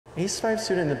Ace-5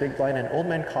 suited in the big blind and Old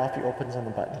Man Coffee opens on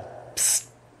the button. Psst!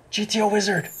 GTO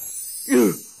Wizard!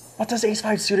 What does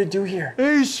Ace-5 suited do here?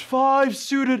 Ace-5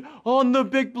 suited on the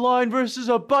big blind versus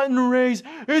a button raise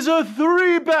is a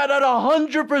 3-bet at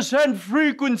 100%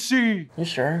 frequency. You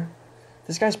sure?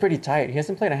 This guy's pretty tight. He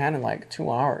hasn't played a hand in like 2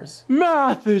 hours.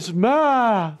 Math is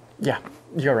math. Yeah,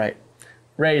 you're right.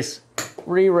 Raise.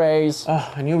 Re-raise.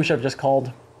 I knew we should have just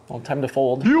called. Well, time to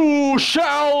fold. You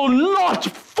shall not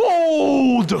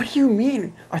fold! What do you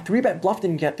mean? Our 3-bet bluff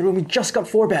didn't get through and we just got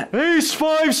 4-bet.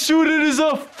 Ace-5 suited is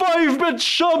a 5-bet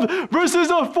shove versus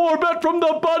a 4-bet from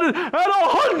the button at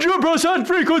 100%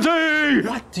 frequency!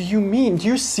 What do you mean? Do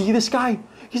you see this guy?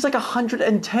 He's like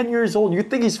 110 years old. You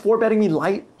think he's 4-betting me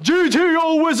light?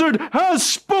 GTO Wizard has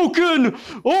spoken!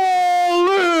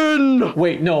 All in!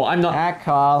 Wait, no, I'm not. I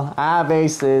call. I have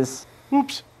aces.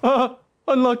 Oops.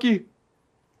 Unlucky.